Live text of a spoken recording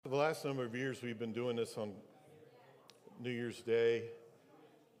last number of years, we've been doing this on New Year's Day.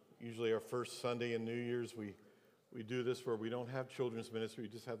 Usually our first Sunday in New Year's, we do this where we don't have children's ministry. We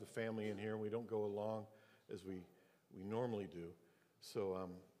just have the family in here, and we don't go along as we normally do. So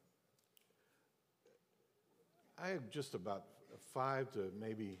I have just about a 5 to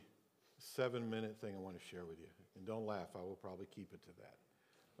maybe 7 minute thing I want to share with you. And don't laugh, I will probably keep it to that.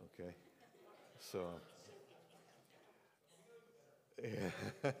 Okay? So,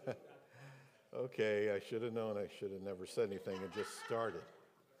 yeah. Okay, I should have known. I should have never said anything and just started.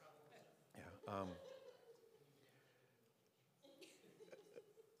 Yeah.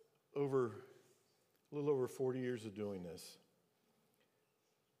 A little over 40 years of doing this,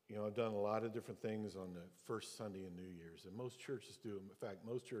 I've done a lot of different things on the first Sunday in New Year's, and most churches do. In fact,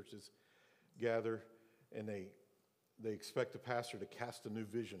 most churches gather and they expect the pastor to cast a new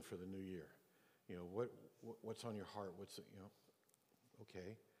vision for the new year. What's on your heart?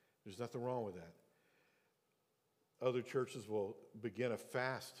 Okay, there's nothing wrong with that. Other churches will begin a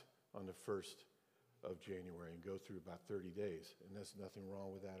fast on the 1st of January and go through about 30 days, and there's nothing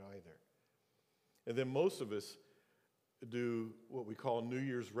wrong with that either. And then most of us do what we call New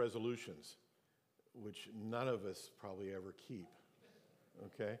Year's resolutions, which none of us probably ever keep,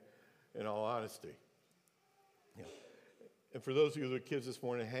 okay, in all honesty. Yeah. And for those of you that are kids this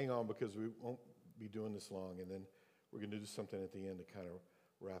morning, hang on, because we won't be doing this long, and then we're going to do something at the end to kind of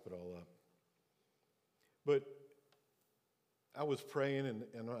wrap it all up. But I was praying, and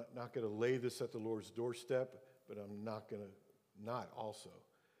I'm not going to lay this at the Lord's doorstep, but I'm not going to not also.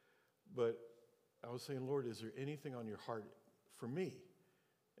 But I was saying, Lord, is there anything on your heart for me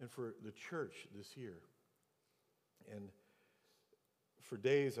and for the church this year? And for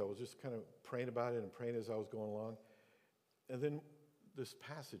days, I was just kind of praying about it and praying as I was going along. And then this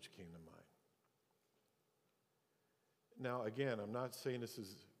passage came to mind. Now, again, I'm not saying this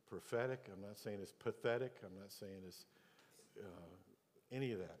is prophetic. I'm not saying it's pathetic. I'm not saying it's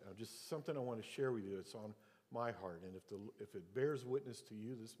any of that. Just something I want to share with you. It's on my heart. And if it bears witness to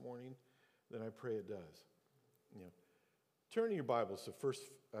you this morning, then I pray it does. Turn in your Bibles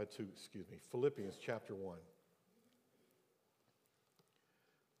to Philippians chapter 1.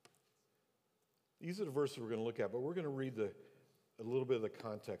 These are the verses we're going to look at, but we're going to read a little bit of the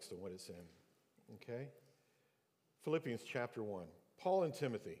context of what it's in. Okay? Philippians chapter 1. Paul and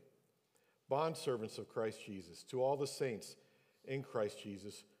Timothy, bondservants of Christ Jesus, to all the saints in Christ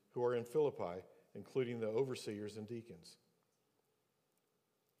Jesus who are in Philippi, including the overseers and deacons.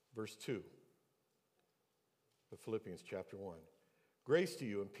 Verse 2 of Philippians chapter 1. Grace to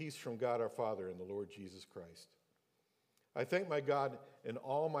you and peace from God our Father and the Lord Jesus Christ. I thank my God in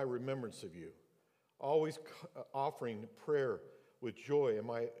all my remembrance of you, always offering prayer with joy in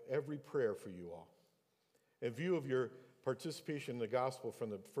my every prayer for you all, in view of your participation in the gospel from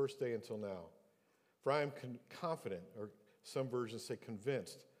the first day until now. For I am confident, or some versions say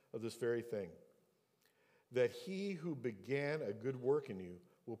convinced, of this very thing, that he who began a good work in you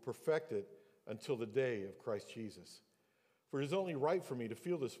will perfect it until the day of Christ Jesus. For it is only right for me to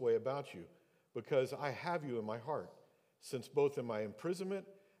feel this way about you, because I have you in my heart, since both in my imprisonment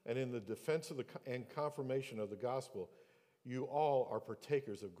and in the defense of and confirmation of the gospel, you all are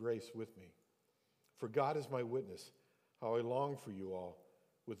partakers of grace with me. For God is my witness, how I long for you all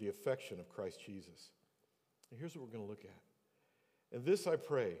with the affection of Christ Jesus. And here's what we're going to look at. And this I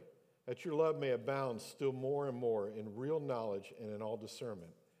pray, that your love may abound still more and more in real knowledge and in all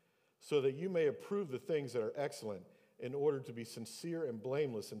discernment, so that you may approve the things that are excellent, in order to be sincere and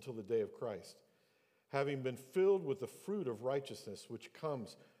blameless until the day of Christ, having been filled with the fruit of righteousness which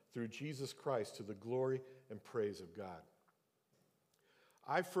comes through Jesus Christ to the glory and praise of God.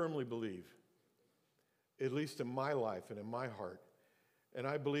 I firmly believe, at least in my life and in my heart, and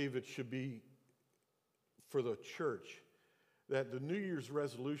I believe it should be for the church, that the New Year's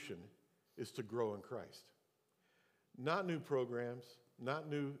resolution is to grow in Christ. Not new programs, not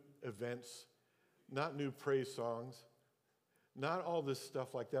new events, not new praise songs, not all this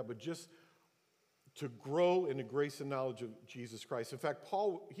stuff like that, but just to grow in the grace and knowledge of Jesus Christ. In fact,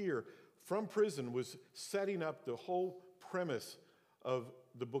 Paul here from prison was setting up the whole premise of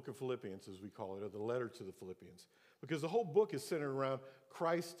the book of Philippians, as we call it, or the letter to the Philippians. Because the whole book is centered around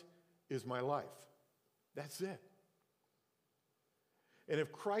Christ is my life. That's it. And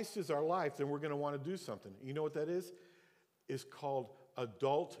if Christ is our life, then we're going to want to do something. You know what that is? It's called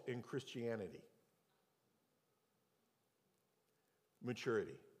adult in Christianity.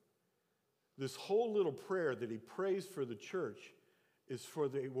 Maturity. This whole little prayer that he prays for the church is for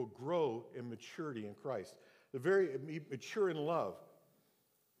they will grow in maturity in Christ. The very mature in love.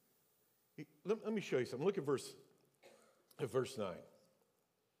 Let me show you something. Look at verse 9.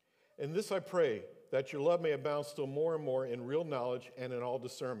 And this I pray, that your love may abound still more and more in real knowledge and in all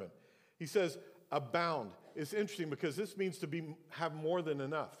discernment. He says, abound. It's interesting because this means to have more than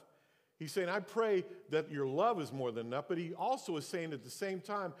enough. He's saying, I pray that your love is more than enough, but he also is saying at the same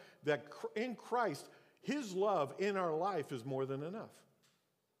time that in Christ, his love in our life is more than enough.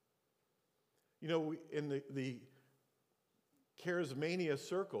 You know, in the charismania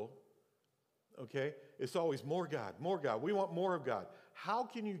circle, okay, it's always more God, more God. We want more of God. How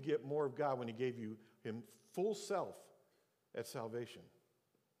can you get more of God when he gave you him full self at salvation?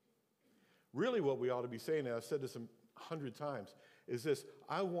 Really what we ought to be saying, and I've said this 100 times, is this: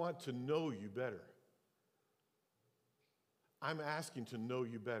 I want to know you better. I'm asking to know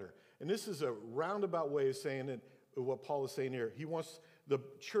you better. And this is a roundabout way of saying it, what Paul is saying here. He wants the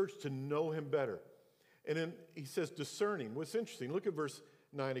church to know him better. And then he says discerning. What's interesting, look at verse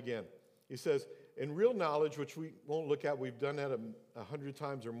 9 again. He says, in real knowledge, which we won't look at, we've done that 100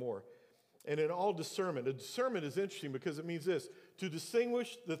 times or more. And in all discernment. A discernment is interesting because it means this: to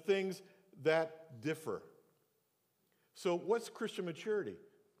distinguish the things that differ. So what's Christian maturity?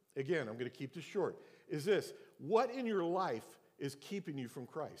 Again, I'm going to keep this short. Is this: what in your life is keeping you from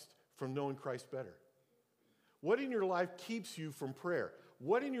Christ, from knowing Christ better? What in your life keeps you from prayer?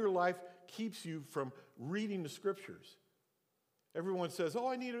 What in your life keeps you from reading the scriptures? Everyone says, oh,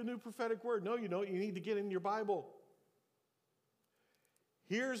 I need a new prophetic word. No, you don't. You need to get in your Bible.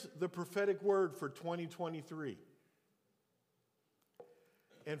 Here's the prophetic word for 2023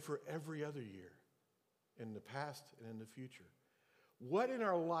 and for every other year, in the past and in the future. What in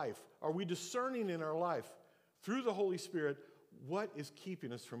our life are we discerning in our life through the Holy Spirit? What is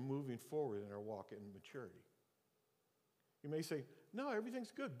keeping us from moving forward in our walk in maturity? You may say, no,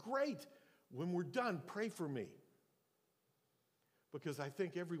 everything's good. Great. When we're done, pray for me. Because I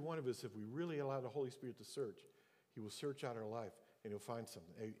think every one of us, if we really allow the Holy Spirit to search, he will search out our life and he'll find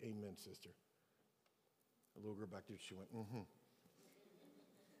something. Amen, sister. A little girl back there, she went, mm-hmm.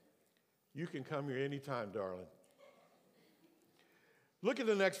 You can come here anytime, darling. Look at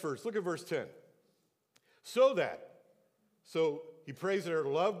the next verse. Look at verse 10. So he prays that our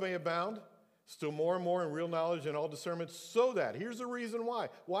love may abound still more and more in real knowledge and all discernment, so that, here's the reason why.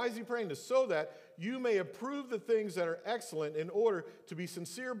 Why is he praying this? So that you may approve the things that are excellent in order to be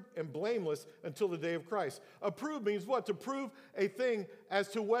sincere and blameless until the day of Christ. Approve means what? To prove a thing as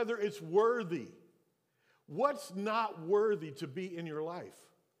to whether it's worthy. What's not worthy to be in your life?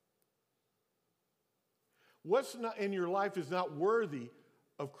 What's not in your life is not worthy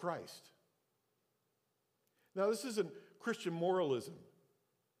of Christ. Now, this isn't Christian moralism,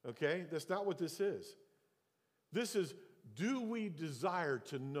 okay? That's not what this is. This is, do we desire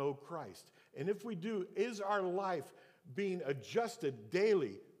to know Christ? And if we do, is our life being adjusted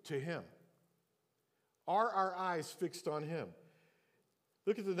daily to him? Are our eyes fixed on him?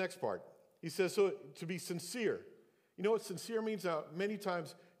 Look at the next part. He says, so to be sincere. You know what sincere means? Now, many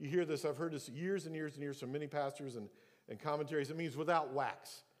times you hear this. I've heard this years and years and years from many pastors and commentaries. It means without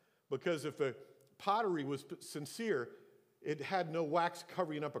wax. Because if a pottery was sincere, it had no wax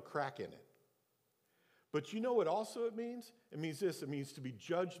covering up a crack in it. But you know what also it means? It means this. It means to be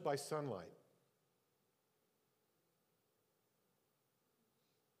judged by sunlight.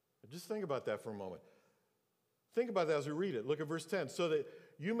 Just think about that for a moment. Think about that as we read it. Look at verse 10. So that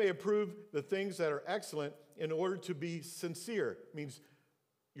you may approve the things that are excellent in order to be sincere. It means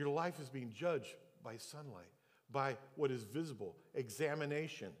your life is being judged by sunlight, by what is visible,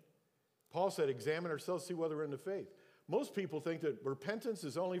 examination. Paul said, examine ourselves, see whether we're in the faith. Most people think that repentance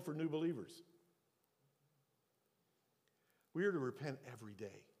is only for new believers. We are to repent every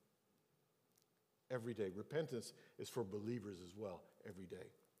day. Every day. Repentance is for believers as well, every day.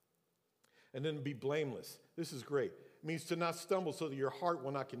 And then be blameless. This is great. It means to not stumble so that your heart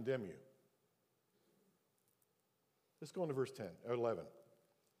will not condemn you. Let's go on to verse 10 or 11.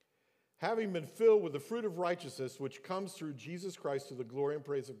 Having been filled with the fruit of righteousness, which comes through Jesus Christ to the glory and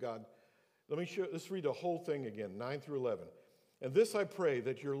praise of God. Let's read the whole thing again, 9 through 11. And this I pray,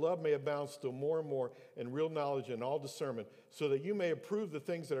 that your love may abound still more and more in real knowledge and all discernment, so that you may approve the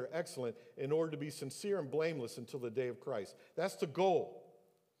things that are excellent in order to be sincere and blameless until the day of Christ. That's the goal.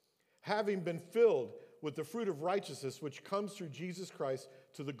 Having been filled with the fruit of righteousness, which comes through Jesus Christ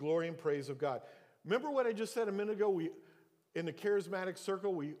to the glory and praise of God. Remember what I just said a minute ago? In the charismatic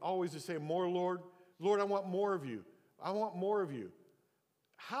circle, we always just say, more, Lord. Lord, I want more of you. I want more of you.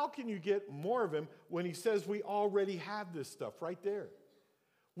 How can you get more of him when he says we already have this stuff right there?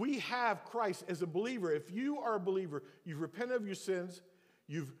 We have Christ as a believer. If you are a believer, you've repented of your sins,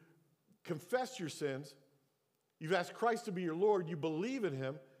 you've confessed your sins, you've asked Christ to be your Lord, you believe in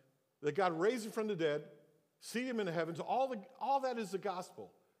him, that God raised him from the dead, seated him in the heavens, all that is the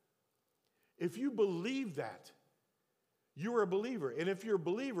gospel. If you believe that, you are a believer. And if you're a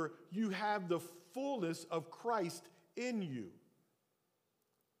believer, you have the fullness of Christ in you.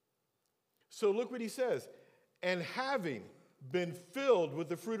 So look what he says. And having been filled with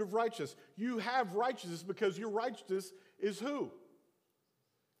the fruit of righteousness. You have righteousness because your righteousness is who?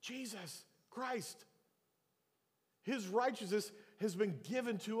 Jesus Christ. His righteousness has been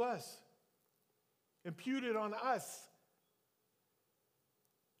given to us, imputed on us.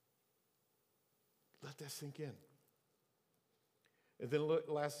 Let that sink in. And then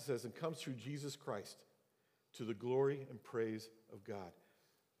last it says, and comes through Jesus Christ to the glory and praise of God.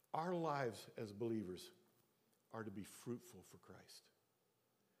 Our lives as believers are to be fruitful for Christ.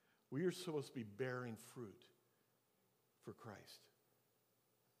 We are supposed to be bearing fruit for Christ.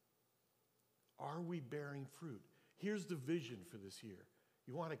 Are we bearing fruit? Here's the vision for this year.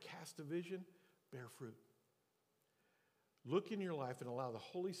 You want to cast a vision? Bear fruit. Look in your life and allow the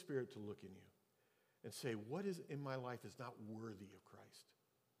Holy Spirit to look in you and say, what is in my life is not worthy of Christ?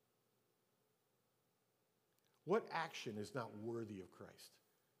 What action is not worthy of Christ?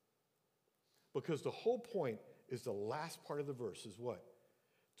 Because the whole point is the last part of the verse is what?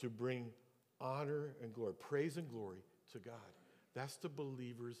 To bring honor and glory, praise and glory to God. That's the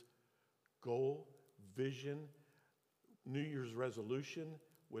believer's goal, vision, New Year's resolution,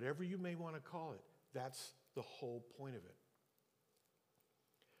 whatever you may want to call it. That's the whole point of it.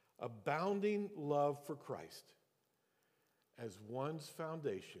 Abounding love for Christ as one's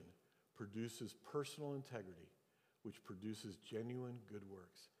foundation produces personal integrity, which produces genuine good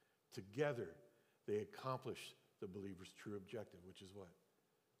works. Together, they accomplish the believer's true objective, which is what?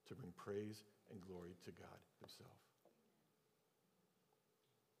 To bring praise and glory to God himself.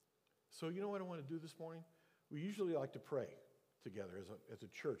 So you know what I want to do this morning? We usually like to pray together as a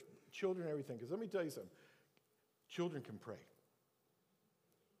church, children and everything, because let me tell you something. Children can pray.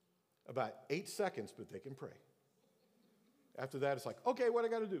 About 8 seconds, but they can pray. After that, it's like, okay, what I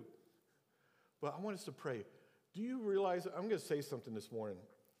got to do? But I want us to pray. Do you realize, I'm going to say something this morning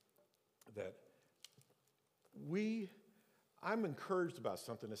that I'm encouraged about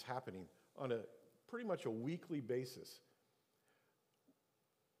something that's happening on a pretty much a weekly basis.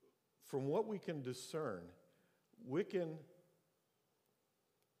 From what we can discern, Wiccan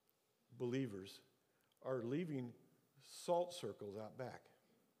believers are leaving salt circles out back,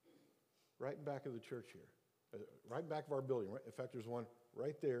 right in back of the church here, right back of our building. In fact, there's one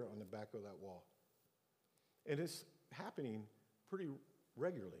right there on the back of that wall. And it's happening pretty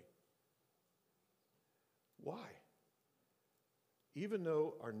regularly. Why? Even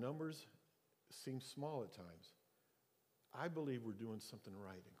though our numbers seem small at times, I believe we're doing something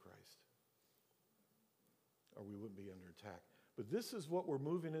right in Christ, or we wouldn't be under attack. But this is what we're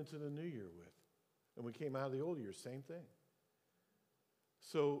moving into the new year with. And we came out of the old year, same thing.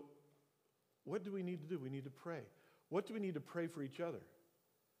 So what do we need to do? We need to pray. What do we need to pray for each other?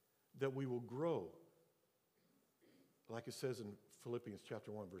 That we will grow. Like it says in Philippians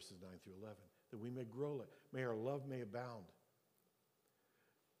chapter 1, verses 9 through 11. That we may grow, may our love may abound.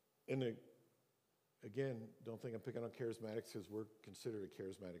 And again, don't think I'm picking on charismatics because we're considered a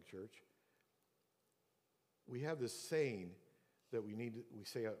charismatic church. We have this saying that we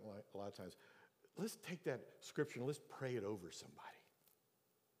say a lot of times. Let's take that scripture and let's pray it over somebody.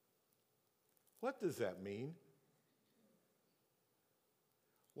 What does that mean?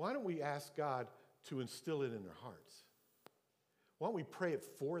 Why don't we ask God to instill it in their hearts? Why don't we pray it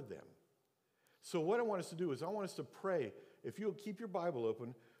for them? So what I want us to do is I want us to pray. If you'll keep your Bible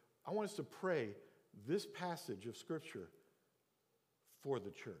open, I want us to pray this passage of Scripture for the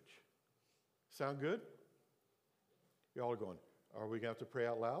church. Sound good? Y'all are going, are we going to have to pray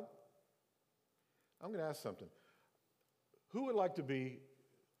out loud? I'm going to ask something. Who would like to be,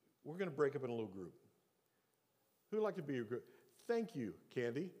 we're going to break up in a little group. Who would like to be a group? Thank you,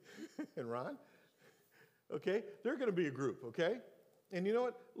 Candy and Ron. Okay? They're going to be a group, okay? And you know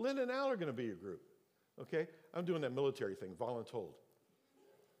what? Lynn and Al are going to be a group, okay? I'm doing that military thing, voluntold,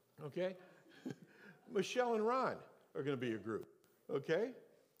 okay? Michelle and Ron are going to be a group, okay?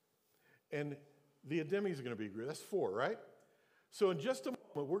 And the Ademis are going to be a group. That's 4, right? So in just a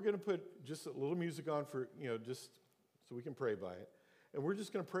moment, we're going to put just a little music on for, just so we can pray by it. And we're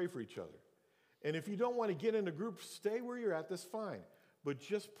just going to pray for each other. And if you don't want to get in a group, stay where you're at, that's fine. But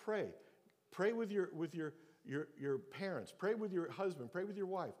just pray. Pray with your parents. Pray with your husband. Pray with your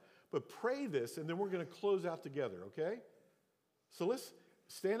wife. But pray this, and then we're going to close out together, okay? So let's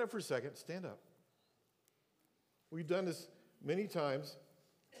stand up for a second. Stand up. We've done this many times.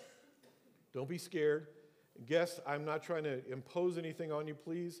 Don't be scared. Guests, I'm not trying to impose anything on you.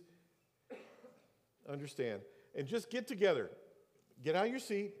 Please understand. And just get together. Get out of your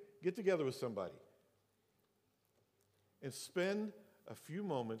seat. get together with somebody and spend a few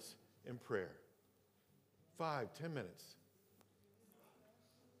moments in prayer. 5, 10 minutes.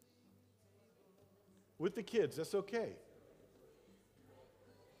 With the kids, that's okay.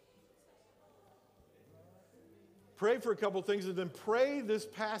 Pray for a couple things and then pray this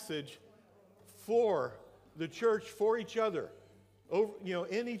passage for the church, for each other, over,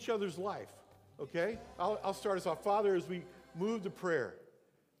 in each other's life. Okay? I'll start us off. Father, as we move to prayer,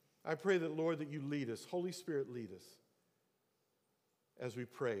 I pray that, Lord, that you lead us. Holy Spirit, lead us as we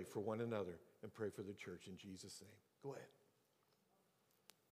pray for one another and pray for the church in Jesus' name. Go ahead.